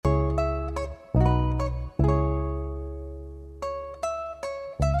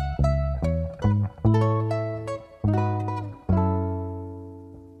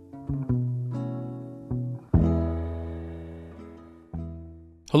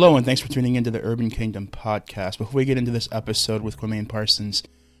Hello, and thanks for tuning into the Urban Kingdom podcast. Before we get into this episode with Kwammaine Parsons,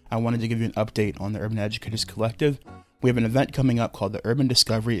 I wanted to give you an update on the Urban Educators Collective. We have an event coming up called the Urban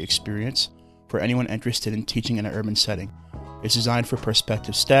Discovery Experience for anyone interested in teaching in an urban setting. It's designed for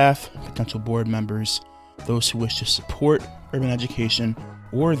prospective staff, potential board members, those who wish to support urban education,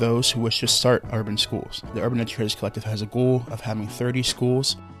 or those who wish to start urban schools. The Urban Educators Collective has a goal of having 30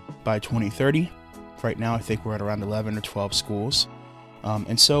 schools by 2030. Right now, I think we're at around 11 or 12 schools.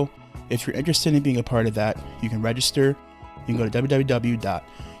 And so, if you're interested in being a part of that, you can register. You can go to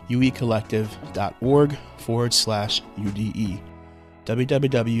www.uecollective.org/UDE.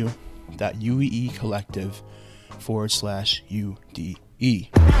 www.uecollective.org/UDE.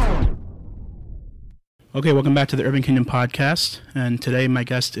 Okay, welcome back to the Urban Kingdom podcast. And today, my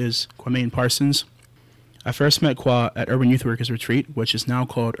guest is Kwammaine Parsons. I first met Kwa at Urban Youth Workers Retreat, which is now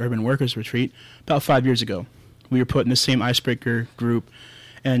called Urban Workers Retreat, about 5 years ago. We were put in the same icebreaker group,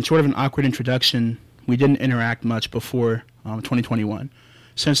 and short of an awkward introduction, we didn't interact much before 2021.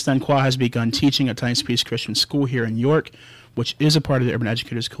 Since then, Kwa has begun teaching at Times Peace Christian School here in York, which is a part of the Urban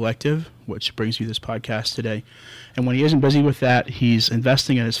Educators Collective, which brings you this podcast today. And when he isn't busy with that, he's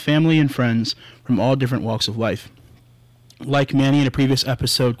investing in his family and friends from all different walks of life. Like Manny in a previous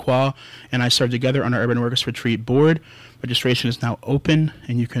episode, Kwa and I served together on our Urban Workers Retreat board. Registration is now open,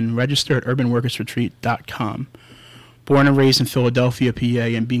 and you can register at urbanworkersretreat.com. Born and raised in Philadelphia,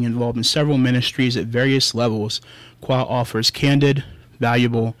 PA, and being involved in several ministries at various levels, Kwa offers candid,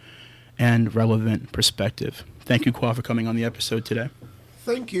 valuable, and relevant perspective. Thank you, Kwa, for coming on the episode today.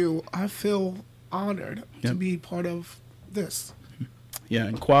 Thank you. I feel honored to be part of this. Yeah,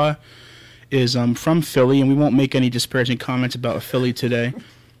 and Kwa is from Philly, and we won't make any disparaging comments about Philly today.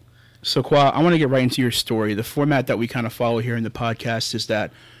 So, Kwa, I want to get right into your story. The format that we kind of follow here in the podcast is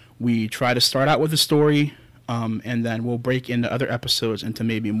that we try to start out with a story, and then we'll break into other episodes into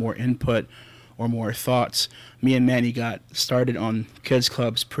maybe more input or more thoughts. Me and Manny got started on kids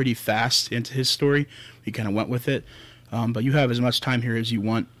clubs pretty fast into his story. We kind of went with it, but you have as much time here as you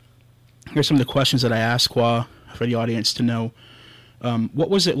want. Here's some of the questions that I asked Kwa for the audience to know.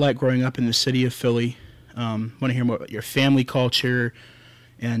 What was it like growing up in the city of Philly? I want to hear more about your family culture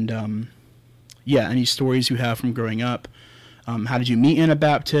and, any stories you have from growing up. How did you meet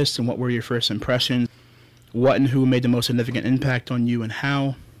Anabaptist, and what were your first impressions? What and who made the most significant impact on you, and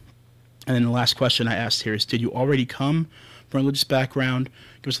how? And then the last question I asked here is, did you already come from a religious background?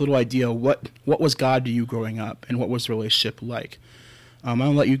 Give us a little idea, what was God to you growing up, and what was the relationship like?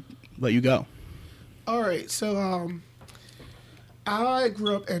 I'll let you go. All right, so I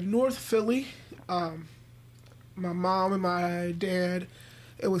grew up in North Philly. My mom and my dad,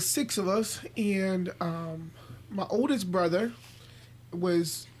 it was 6 of us, and my oldest brother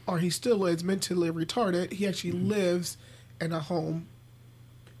he still is mentally retarded. He actually lives in a home,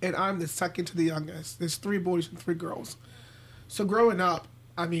 and I'm the second to the youngest. There's 3 boys and 3 girls. So growing up,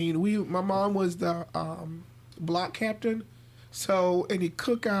 my mom was the block captain. So any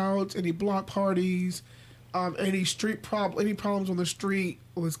cookouts, any block parties, any problems on the street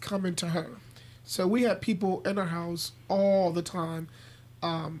was coming to her. So we had people in our house all the time.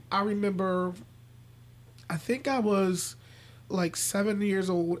 I remember, I think I was like 7 years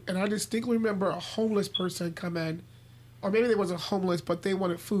old, and I distinctly remember a homeless person come in, or maybe they wasn't homeless, but they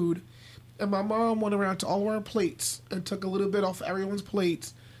wanted food. And my mom went around to all of our plates and took a little bit off everyone's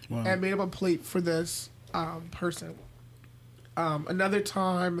plates. Wow. And made up a plate for this person. Another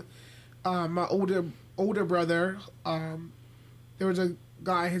time, my older brother, there was a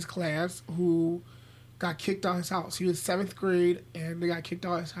guy in his class who got kicked out of his house. He was 7th grade, and they got kicked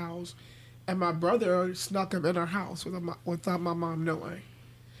out of his house. And my brother snuck him in our house without my mom knowing.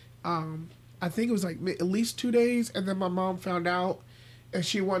 I think it was like at least 2 days, and then my mom found out, and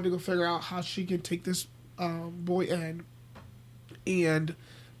she wanted to go figure out how she could take this boy in. And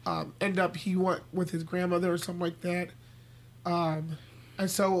he went with his grandmother or something like that. And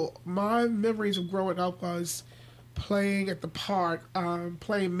so my memories of growing up was playing at the park,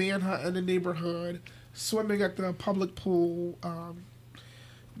 playing manhunt in the neighborhood, swimming at the public pool,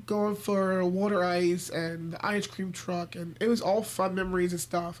 going for water ice and the ice cream truck, and it was all fun memories and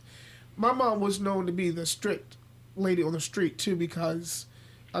stuff. My mom was known to be the strict lady on the street too, because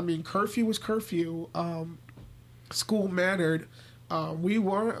curfew was curfew. School mattered. We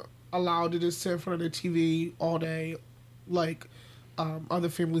weren't allowed to just sit in front of the TV all day like other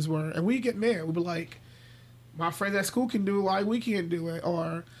families were, and we'd get mad. We'd be like, my friends at school can do it, why we can't do it?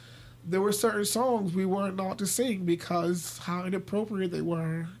 Or there were certain songs we weren't allowed to sing because how inappropriate they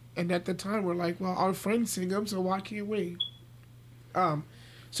were. And at the time, we're like, well, our friends sing them, so why can't we?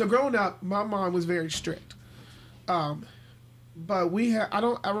 So growing up, my mom was very strict. but I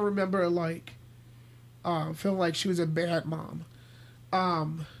don't ever remember like feeling like she was a bad mom.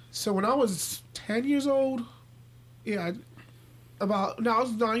 So when I was 10 years old, yeah, I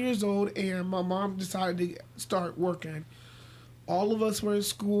was 9 years old, and my mom decided to start working. All of us were in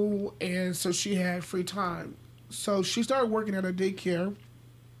school, and so she had free time. So she started working at a daycare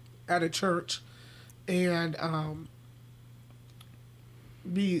at a church, and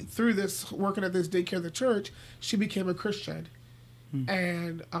through this working at this daycare at the church, she became a Christian,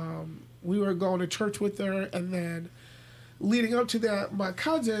 and we were going to church with her. And then leading up to that, my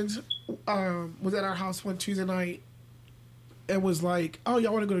cousins was at our house one Tuesday night and was like, "Oh,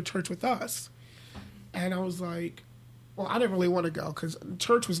 y'all want to go to church with us?" And I was like, "Well, I didn't really want to go because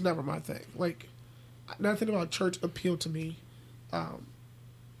church was never my thing. Like, nothing about church appealed to me."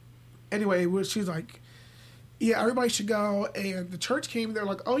 Anyway, she's like, "Yeah, everybody should go." And the church came. They're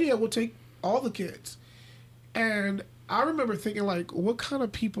like, "Oh yeah, we'll take all the kids." And I remember thinking, like, what kind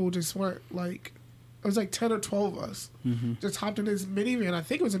of people just went, like, it was like 10 or 12 of us, just hopped in this minivan. I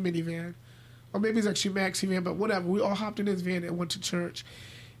think it was a minivan. Or maybe it's actually maxi van, but whatever. We all hopped in this van and went to church.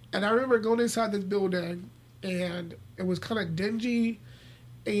 And I remember going inside this building, and it was kind of dingy.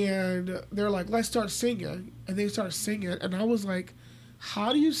 And they're like, "Let's start singing." And they started singing. And I was like,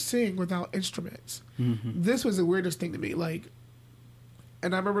 how do you sing without instruments? This was the weirdest thing to me. Like,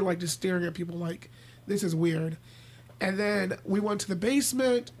 and I remember like just staring at people like, this is weird. And then we went to the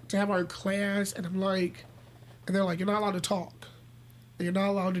basement to have our class, and I'm like, and they're like, "You're not allowed to talk. And you're not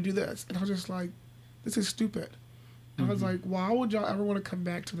allowed to do this." And I was just like, this is stupid. And I was like, why would y'all ever want to come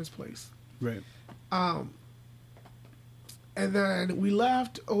back to this place? Right. And then we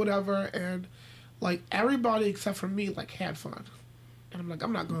left or whatever, and like everybody except for me like had fun. And I'm like,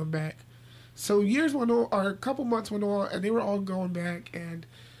 I'm not going back. So years went on, or a couple months went on, and they were all going back, and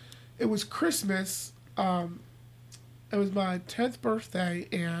it was Christmas. It was my 10th birthday,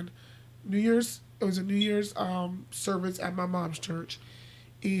 and New Year's. It was a New Year's service at my mom's church,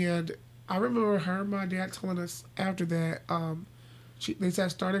 and I remember her and my dad telling us after that. They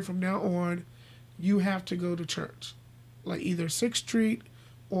said, starting from now on, you have to go to church, like either 6th Street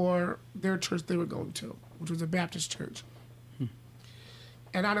or their church they were going to, which was a Baptist church.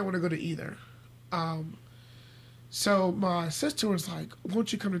 And I didn't want to go to either. So my sister was like,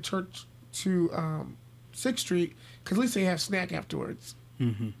 "Won't you come to church to 6th Street? Because at least they have snack afterwards."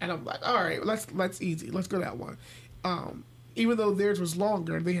 And I'm like, "All right, let's easy. Let's go that one." Even though theirs was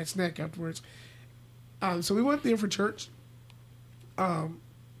longer, they had snack afterwards. So we went there for church. And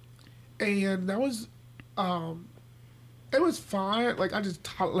that was, it was fine. Like, I just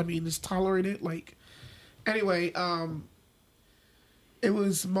tolerated it. Like, anyway, it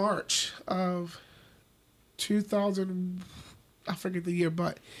was March of 2000, I forget the year,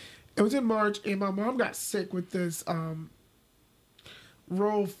 but it was in March, and my mom got sick with this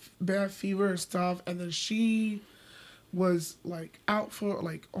real bad fever and stuff, and then she was like out for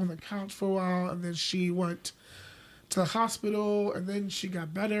like on the couch for a while, and then she went to the hospital, and then she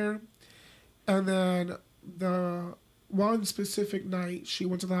got better, and then the one specific night she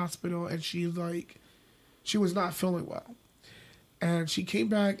went to the hospital, and she was not feeling well. And she came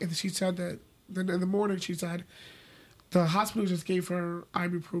back, and she said that then in the morning she said the hospital just gave her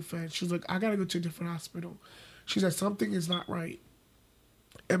ibuprofen. She was like, "I gotta go to a different hospital." She said something is not right.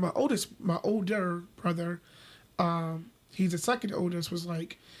 And my older brother, he's the second oldest, was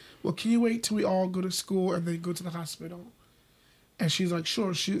like, "Well, can you wait till we all go to school and then go to the hospital?" And she's like,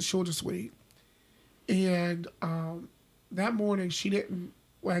 "Sure, she'll just wait." And that morning she didn't.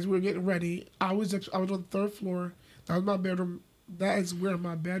 As we were getting ready, I was on the 3rd floor. That was my bedroom. That is where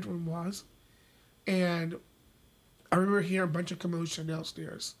my bedroom was. And I remember hearing a bunch of commotion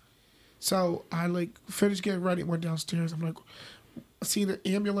downstairs. So I like finished getting ready and went downstairs. I'm like, seeing an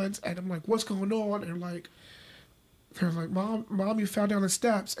ambulance, and I'm like, "What's going on?" And like, they're like, Mom, you fell down the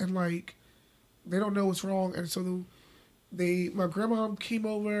steps, and like, they don't know what's wrong. And so my grandma came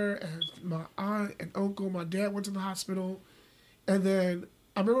over, and my aunt and uncle, my dad went to the hospital. And then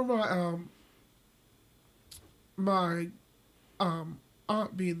I remember my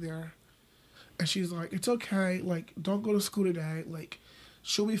aunt being there, and she's like, "It's okay, like, don't go to school today, like,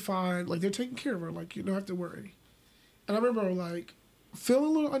 she'll be fine, like, they're taking care of her, like, you don't have to worry." And I remember like feeling a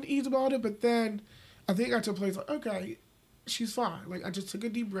little uneasy about it, but then I think I got to a place like, okay, she's fine. Like, I just took a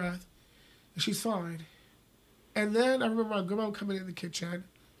deep breath, and she's fine. And then I remember my grandma coming in the kitchen,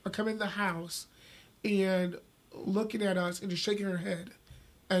 or coming in the house, and looking at us and just shaking her head,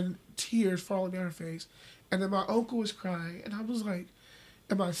 and tears falling down her face. And then my uncle was crying, and I was like,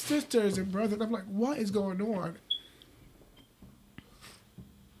 and my sisters and brothers, and I'm like, what is going on?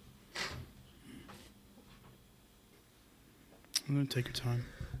 I'm going to take your time.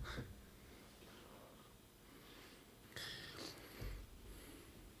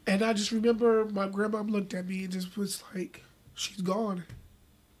 And I just remember my grandma looked at me and just was like, she's gone.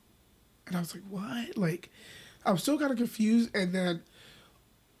 And I was like, what? Like, I was still kind of confused. And then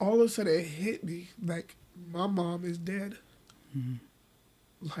all of a sudden it hit me, like, my mom is dead. Mm-hmm.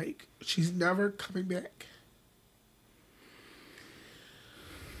 Like, she's never coming back.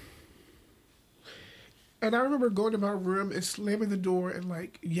 And I remember going to my room and slamming the door and,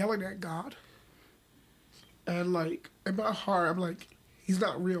 like, yelling at God. And, like, in my heart, I'm like, he's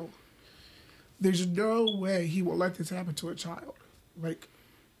not real. There's no way he will let this happen to a child. Like,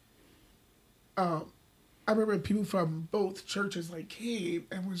 I remember people from both churches, like, came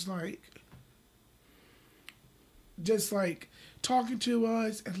and was, like, just, like, talking to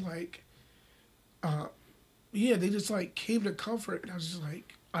us and, like, yeah, they just, like, came to comfort. And I was just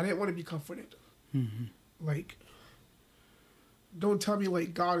like, I didn't want to be comforted. Mm-hmm. Like, don't tell me,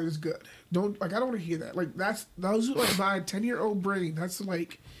 like, God is good. Don't, like, I don't want to hear that. Like, those are, like, my 10-year-old brain. That's,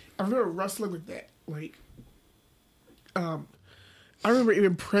 like, I remember wrestling with that. Like, I remember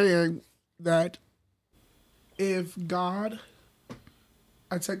even praying that if God,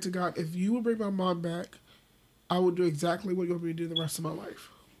 I said to God, if you will bring my mom back, I will do exactly what you want me to do the rest of my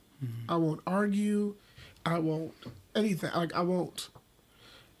life. Mm-hmm. I won't argue. I won't anything. Like, I won't.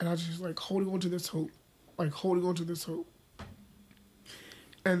 And I was just, like, holding on to this hope. Like, holding on to this hope.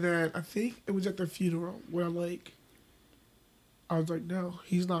 And then I think it was at the funeral where, like, I was like, no,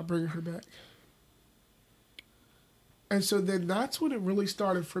 he's not bringing her back. And so then that's when it really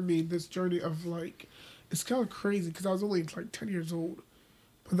started for me, this journey of, like, it's kind of crazy because I was only, like, 10 years old.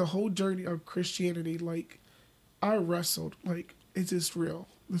 But the whole journey of Christianity, like, I wrestled, like, is this real?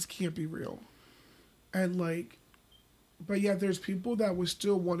 This can't be real. And, like, but yeah, there's people that were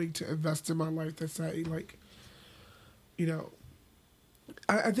still wanting to invest in my life that say, like, you know,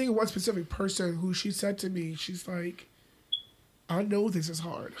 I think one specific person who she said to me, she's like, I know this is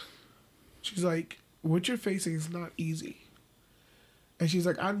hard. She's like, what you're facing is not easy. And she's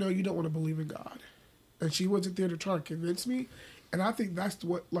like, I know you don't want to believe in God. And she wasn't there to try to convince me. And I think that's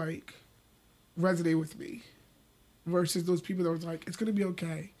what, like, resonated with me. Versus those people that was like, it's going to be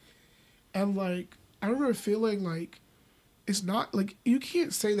okay. And, like, I remember feeling like, it's not, like, you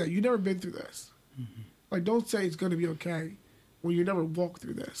can't say that. You've never been through this. Mm-hmm. Like, don't say it's going to be okay when you never walked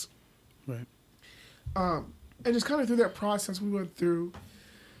through this. Right. And just kind of through that process, we went through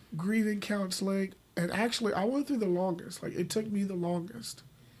grieving counseling. And actually, I went through the longest. Like, it took me the longest.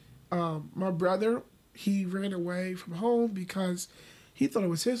 My brother, he ran away from home because he thought it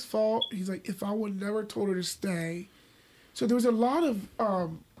was his fault. He's like, if I would never told her to stay. So there was a lot of, our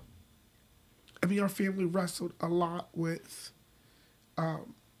family wrestled a lot with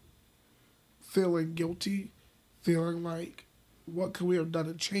feeling guilty, feeling like, what could we have done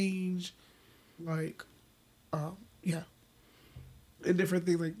to change? Like, yeah. And different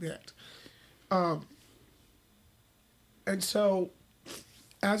things like that. And so,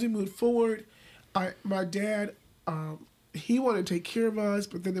 as we moved forward, my dad, he wanted to take care of us,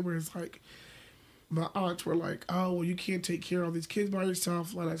 but then there was like, my aunts were like, oh, well, you can't take care of all these kids by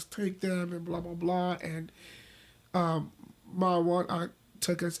yourself. Let us take them and blah, blah, blah. And my one aunt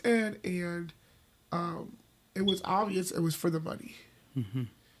took us in, and it was obvious it was for the money.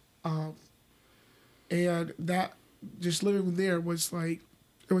 Mm-hmm. And that, just living there was like,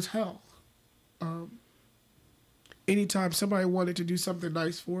 it was hell. Anytime somebody wanted to do something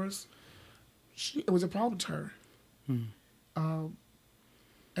nice for us, it was a problem to her. Mm.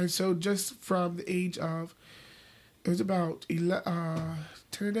 And so just from the age of, it was about 10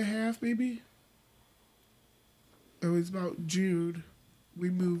 and a half maybe. It was about June, we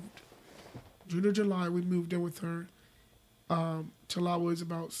moved, June or July, we moved in with her till I was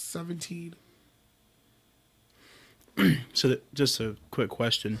about 17. So just a quick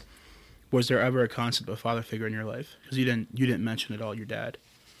question. Was there ever a concept of a father figure in your life? Because you didn't mention at all your dad.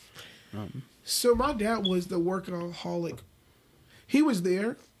 So my dad was the workaholic. He was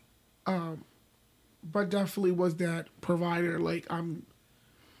there, but definitely was that provider. Like, I'm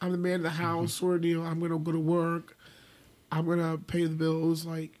the man of the house, mm-hmm. or I'm gonna go to work, I'm gonna pay the bills.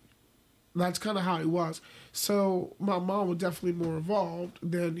 Like, that's kind of how he was. So my mom was definitely more involved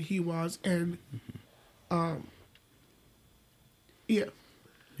than he was, and yeah.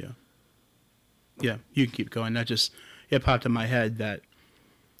 Yeah, you can keep going. It popped in my head that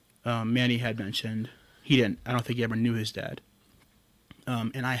Manny had mentioned I don't think he ever knew his dad.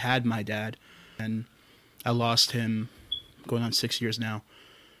 And I had my dad, and I lost him going on 6 years now,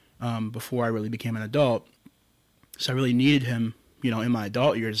 before I really became an adult. So I really needed him, in my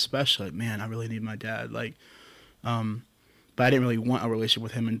adult years especially. Man, I really need my dad. Like, but I didn't really want a relationship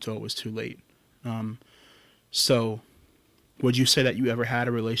with him until it was too late. So would you say that you ever had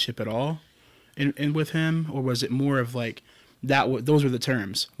a relationship at all in with him, or was it more of like those were the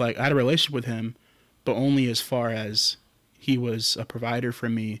terms? Like, I had a relationship with him, but only as far as he was a provider for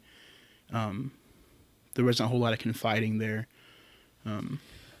me. There wasn't a whole lot of confiding there.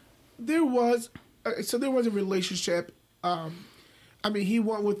 There was a relationship. I mean, he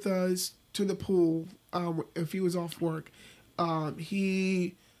went with us to the pool if he was off work.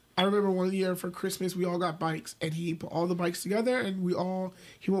 I remember one year for Christmas we all got bikes, and he put all the bikes together, and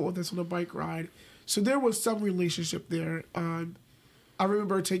he went with us on a bike ride. So there was some relationship there. I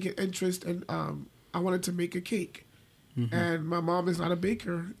remember taking interest, and I wanted to make a cake, and my mom is not a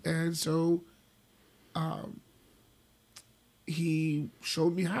baker, and so he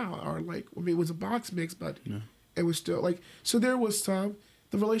showed me how, it was a box mix, but it was still so there was some.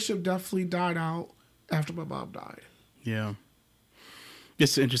 The relationship definitely died out after my mom died. Yeah.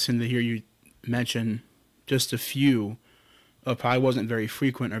 It's interesting to hear you mention just a few of probably wasn't very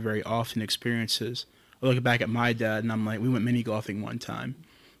frequent or very often experiences. I look back at my dad and I'm like, we went mini golfing one time.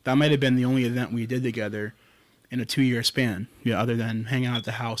 That might have been the only event we did together in a 2-year span, other than hanging out at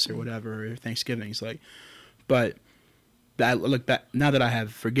the house or whatever, or Thanksgivings. But I look back, now that I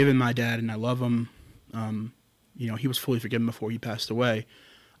have forgiven my dad and I love him, he was fully forgiven before he passed away.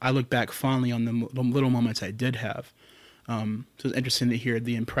 I look back fondly on the little moments I did have. So it's interesting to hear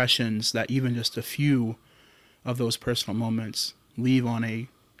the impressions that even just a few of those personal moments leave on a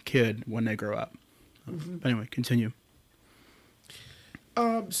kid when they grow up. But anyway, continue.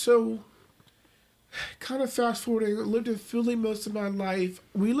 So kind of fast forwarding, I lived in Philly most of my life.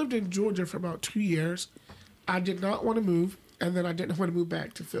 We lived in Georgia for about 2 years. I did not want to move, and then I didn't want to move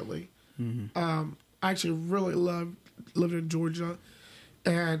back to Philly. I actually really lived in Georgia,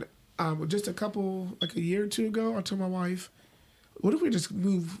 and just a year or two ago, I told my wife, what if we just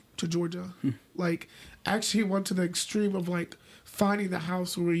move to Georgia? Actually went to the extreme of finding the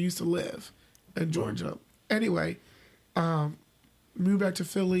house where we used to live in Georgia. Anyway, moved back to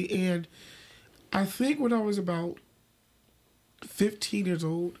Philly, and I think when I was about 15 years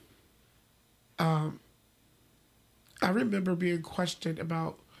old, I remember being questioned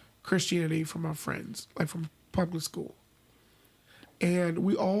about Christianity from my friends, from public school. And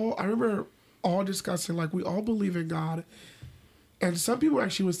I remember all discussing, we all believe in God. And some people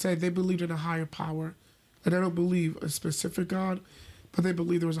actually would say they believed in a higher power. And they don't believe a specific God, but they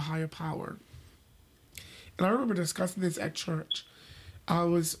believe there was a higher power. And I remember discussing this at church.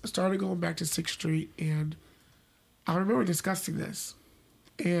 I started going back to 6th Street, and I remember discussing this.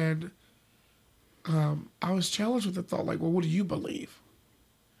 And I was challenged with the thought, well, what do you believe?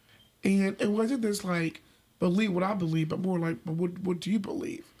 And it wasn't this, believe what I believe, but more but what do you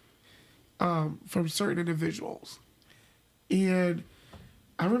believe? From certain individuals. And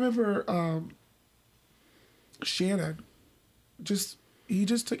I remember Shannon, he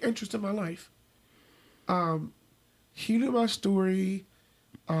just took interest in my life. He knew my story,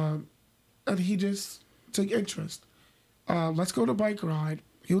 and he just took interest. Let's go on a bike ride.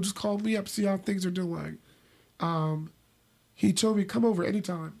 He'll just call me up, see how things are doing. He told me, come over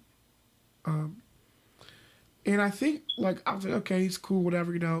anytime. And I think, I was like, okay, he's cool,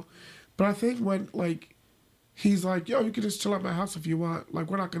 whatever, But I think when, he's like, yo, you can just chill at my house if you want.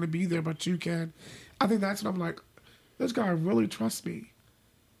 We're not going to be there, but you can. I think that's when I'm like, this guy really trusts me.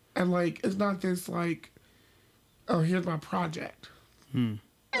 And, it's not this, oh, here's my project.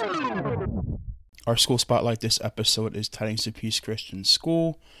 Our school spotlight this episode is Tidings of Peace Christian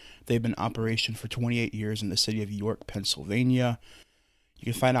School. They've been in operation for 28 years in the city of York, Pennsylvania.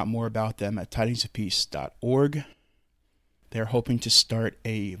 You can find out more about them at tidingsofpeace.org. They're hoping to start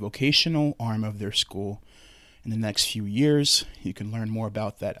a vocational arm of their school in the next few years. You can learn more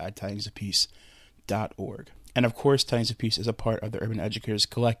about that at tidingsofpeace.org. And of course, Tidings of Peace is a part of the Urban Educators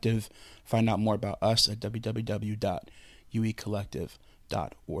Collective. Find out more about us at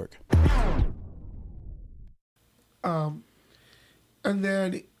www.uecollective.org. And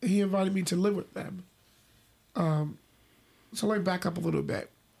then he invited me to live with them. So let me back up a little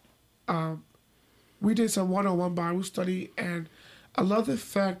bit. We did some one-on-one Bible study, and I love the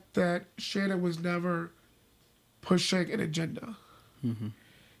fact that Shannon was never pushing an agenda.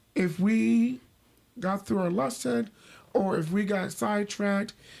 If we got through our lesson, or if we got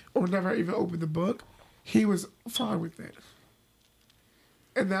sidetracked, or never even opened the book, he was fine with it.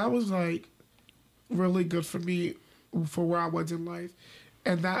 And that was really good for me for where I was in life.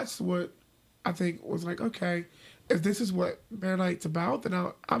 And that's what I think was okay, if this is what Maronite's about, then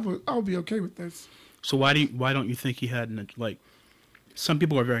I'll be okay with this. So why don't you think he had some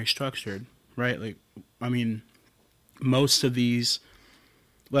people are very structured, right? most of these,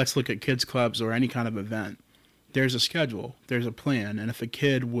 let's look at kids clubs or any kind of event, there's a schedule, there's a plan. And if a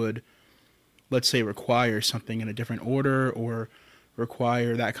kid would, let's say, require something in a different order or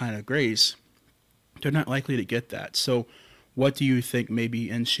require that kind of grace, they're not likely to get that. So what do you think maybe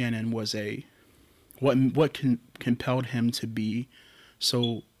in Shannon was what compelled him to be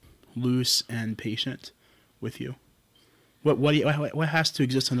so loose and patient with you? What has to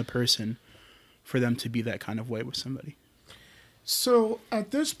exist in a person for them to be that kind of way with somebody? So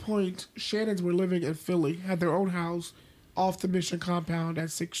at this point, Shannons were living in Philly, had their own house off the Mission compound at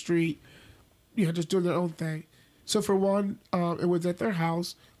 6th Street, just doing their own thing. So for one, it was at their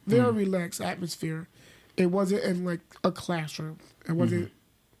house, very relaxed atmosphere. It wasn't in like a classroom. It wasn't,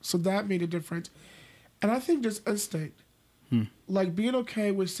 so that made a difference. And I think just instinct, like being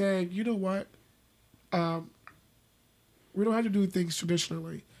okay with saying, you know what, we don't have to do things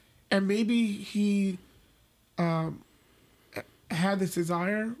traditionally. And maybe he had this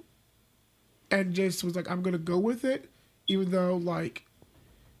desire and just was like, I'm going to go with it, even though, like,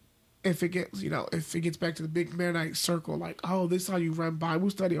 if it gets back to the big Mennonite circle, like, oh, this is how you run Bible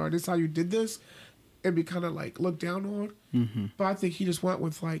study, or this is how you did this, and be kind of, like, looked down on. Mm-hmm. But I think he just went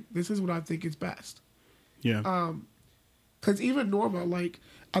with, like, this is what I think is best. Yeah. Because even Norma, like,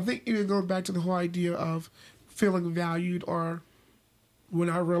 I think even going back to the whole idea of feeling valued, or when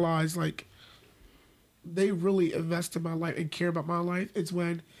I realized, like, they really invest in my life and care about my life, it's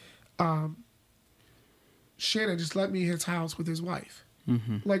when Shannon just let me in his house with his wife.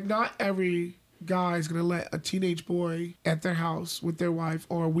 Mm-hmm. Like, not every guy is going to let a teenage boy at their house with their wife,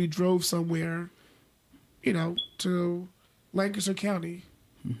 or we drove somewhere, to Lancaster County.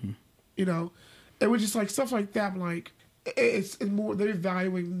 Mm-hmm. It was just like stuff like that. I'm like, it's more, they're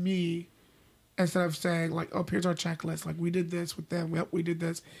valuing me instead of saying, like, oh, here's our checklist. Like, we did this with them. Yep, we did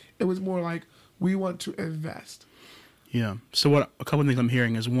this. It was more like, we want to invest. Yeah. So a couple of things I'm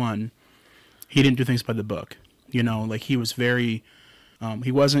hearing is, one, he didn't do things by the book. Like, he was very,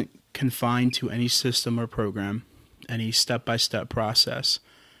 he wasn't confined to any system or program, any step-by-step process.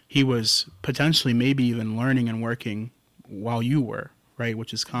 He was potentially maybe even learning and working while you were, right,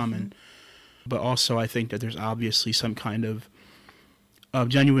 which is common. Mm-hmm. But also I think that there's obviously some kind of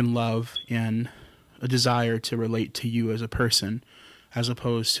genuine love and a desire to relate to you as a person, as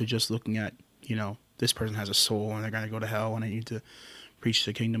opposed to just looking at, this person has a soul and they're going to go to hell and I need to preach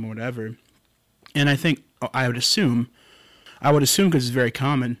the kingdom or whatever. And I think, I would assume, because it's very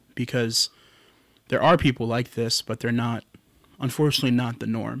common, because there are people like this, but they're not, unfortunately, not the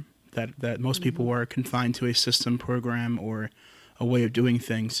norm, that most people are confined to a system, program, or a way of doing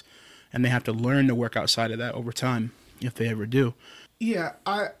things, and they have to learn to work outside of that over time, if they ever do. Yeah,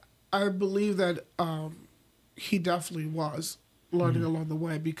 I believe that he definitely was learning along the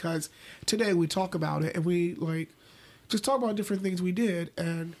way, because today we talk about it and we just talk about different things we did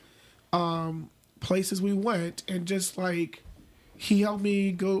and places we went, and just like he helped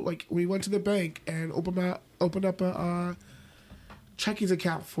me go, like we went to the bank and opened up a checkings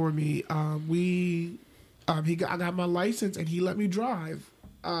account for me. I got my license and he let me drive.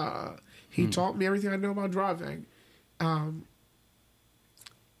 He taught me everything I know about driving.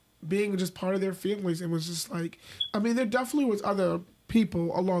 Being just part of their families, it was just like, there definitely was other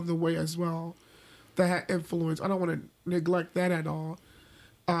people along the way as well that had influence. I don't want to neglect that at all.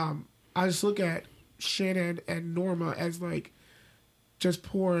 I just look at Shannon and Norma as like just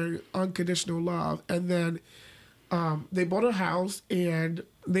pouring unconditional love. And then they bought a house and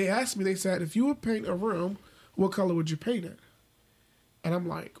they asked me, they said, if you would paint a room, what color would you paint it? And I'm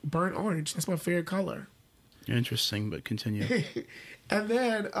like, burnt orange. That's my favorite color. Interesting, but continue. And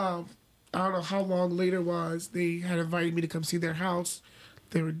then, I don't know how long later was, they had invited me to come see their house.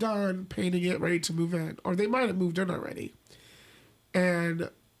 They were done painting it, ready to move in. Or they might have moved in already. And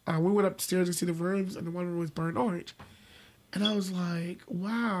we went upstairs to see the rooms, and the one room was burnt orange. And I was like,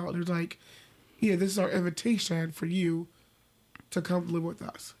 wow. They're like, yeah, this is our invitation for you to come live with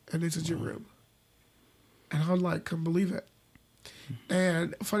us. And this is your room. And I was like, couldn't believe it.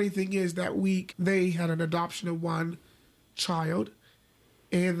 And funny thing is, that week, they had an adoption of one child.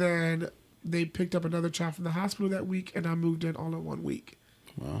 And then they picked up another child from the hospital that week, and I moved in all in 1 week.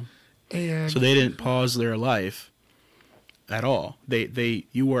 Wow. And so they didn't pause their life at all.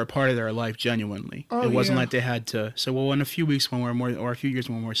 You were a part of their life genuinely. Oh, it wasn't like they had to say, well, in a few weeks when we're more, or a few years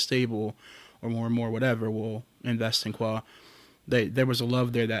when we're more stable, or more whatever, we'll invest in Kwa. There was a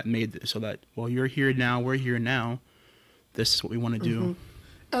love there that made it so that, well, you're here now, we're here now. This is what we want to do.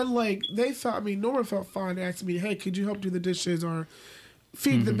 Mm-hmm. And like they felt, Norma felt fine asking me, hey, could you help do the dishes or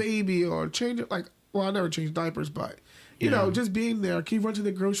feed the baby or change it? Like, well, I never changed diapers, but you know, just being there. Can you run to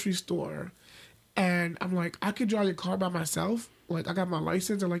the grocery store? And I'm like, I could drive your car by myself. Like, I got my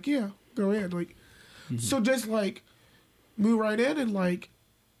license. They're like, yeah, go in. Like, so just like move right in and like,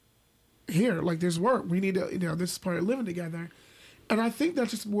 here, like, there's work. We need to, this is part of living together. And I think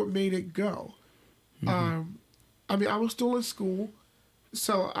that's just what made it go. I mean, I was still in school,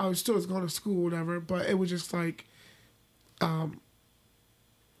 so I was still going to school, whatever. But it was just like, I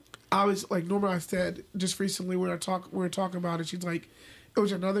was like, Norma, I said just recently when we were talking about it. She's like, it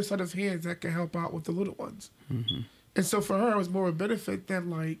was another set of hands that can help out with the little ones. And so for her, it was more a benefit than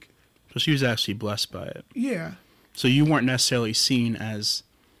like. So she was actually blessed by it. Yeah. So you weren't necessarily seen as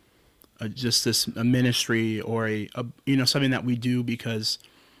just a ministry or a something that we do because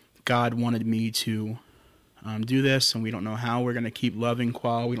God wanted me to do this, and we don't know how we're going to keep loving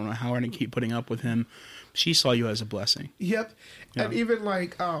Kwa. We don't know how we're going to keep putting up with him. She saw you as a blessing. Yep. Yeah. And even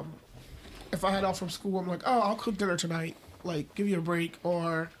like, if I had off from school, I'm like, oh, I'll cook dinner tonight. Like, give you a break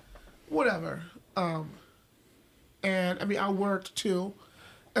or whatever. And I mean, I worked too.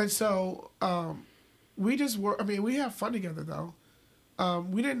 And so, we just work. I mean, we have fun together though.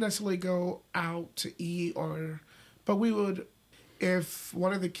 We didn't necessarily go out to eat but we would, if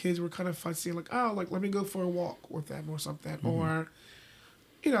one of the kids were kind of fussy, like, oh, like, let me go for a walk with them or something, or,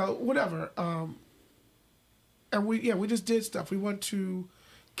 whatever. And we just did stuff. We went to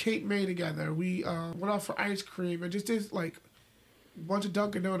Kwammaine together. We went out for ice cream and just did like a bunch of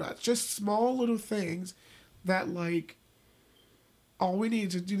Dunkin' Donuts. Just small little things that like all we need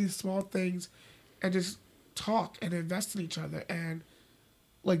to do these small things and just talk and invest in each other. And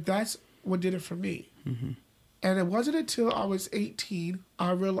like that's what did it for me. And it wasn't until I was 18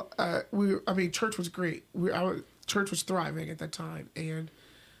 I realized church was great. Church was thriving at that time, and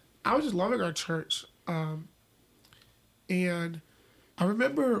I was just loving our church. And I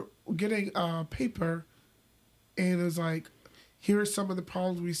remember getting a paper, and it was like, here are some of the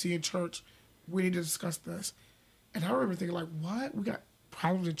problems we see in church. We need to discuss this. And I remember thinking, like, what? We got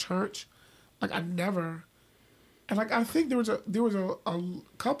problems in church? Like, I never. And like, I think there was a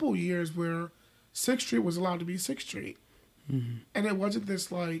couple years where 6th Street was allowed to be 6th Street. And it wasn't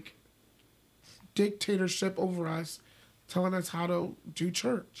this like dictatorship over us telling us how to do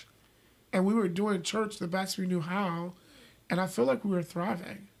church. And we were doing church the best we knew how. And I feel like we were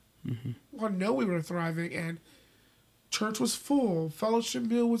thriving. Well, I know we were thriving, and church was full. Fellowship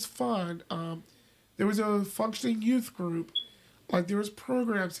meal was fun. There was a functioning youth group. Like, there was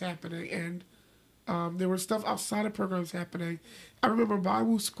programs happening, and there was stuff outside of programs happening. I remember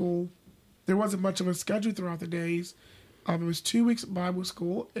Bible school. There wasn't much of a schedule throughout the days. It was 2 weeks of Bible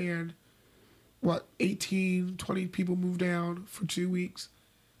school, and 18, 20 people moved down for 2 weeks.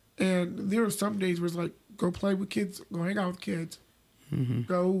 And there were some days where it's like, go play with kids, go hang out with kids,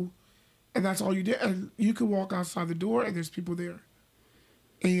 go, and that's all you did. And you could walk outside the door and there's people there.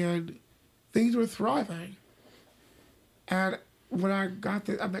 And things were thriving. And when I got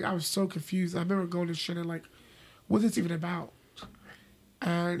there, I was so confused. I remember going to Shannon like, what's this even about?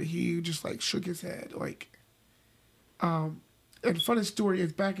 And he just like shook his head. Like, and funny story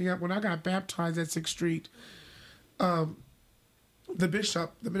is backing up, when I got baptized at 6th Street, the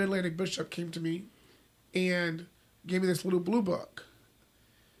bishop, the Mid-Atlantic bishop, came to me and gave me this little blue book.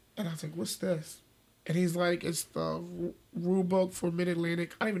 And I was like, what's this? And he's like, it's the rule book for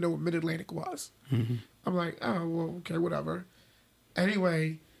Mid-Atlantic. I didn't even know what Mid-Atlantic was. I'm like, oh, well, okay, whatever.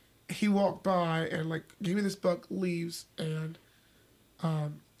 Anyway, he walked by and like gave me this book, leaves, and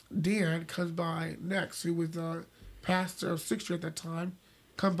Dan comes by next, who was the pastor of 6th Street at that time,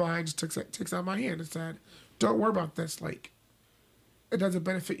 come by and just takes out my hand and said, don't worry about this, like, it doesn't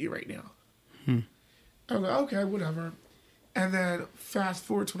benefit you right now. I was like, okay, whatever. And then fast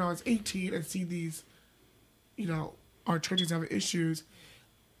forward to when I was 18 and see these, our churches having issues.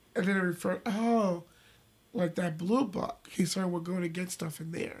 And then I refer, like that blue book. He started, we're going to get stuff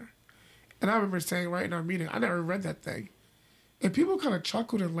in there. And I remember saying right in our meeting, I never read that thing. And people kind of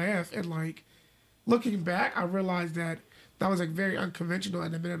chuckled and laughed. And like, looking back, I realized that was like very unconventional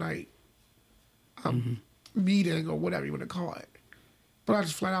in the Mennonite meeting or whatever you want to call it. But I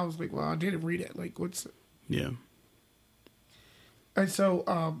just flat out was like, well, I didn't read it. Like, what's it? Yeah. And so,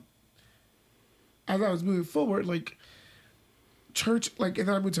 as I was moving forward, like, church, like, and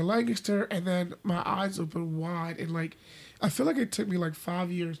then I moved to Lancaster, and then my eyes opened wide. And, like, I feel like it took me, like,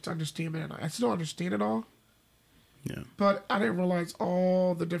 5 years to understand Mennonite. I still don't understand it all. Yeah. But I didn't realize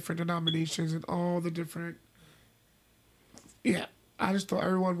all the different denominations and all the different... Yeah. I just thought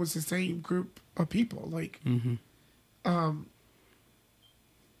everyone was the same group of people. Like, and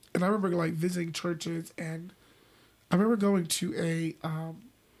I remember, like, visiting churches, and I remember going to a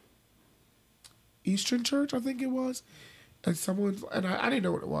Eastern church, I think it was, and someone, and I didn't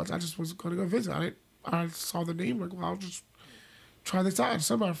know what it was. I just was going to go visit. I saw the name, like, well, I'll just try this out. And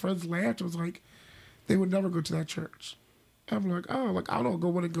some of my friends laughed. It was like, they would never go to that church. I'm like, oh, like, I don't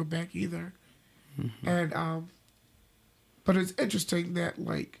want to go back either. Mm-hmm. And, but it's interesting that,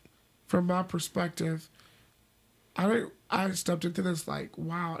 like, from my perspective, I stepped into this, like,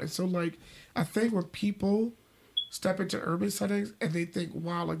 wow. And so, like, I think when people step into urban settings and they think,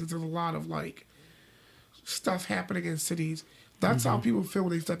 wow, like, there's a lot of, like, stuff happening in cities, that's how people feel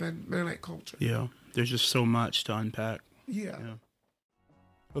when they step in Mennonite culture. Yeah. There's just so much to unpack. Yeah.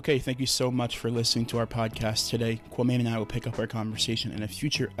 Okay, thank you so much for listening to our podcast today. Kwammaine and I will pick up our conversation in a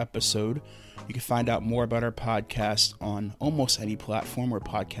future episode. You can find out more about our podcast on almost any platform where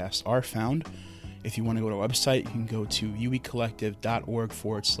podcasts are found. If you want to go to our website, you can go to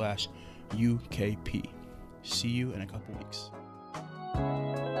uecollective.org/UKP. See you in a couple weeks.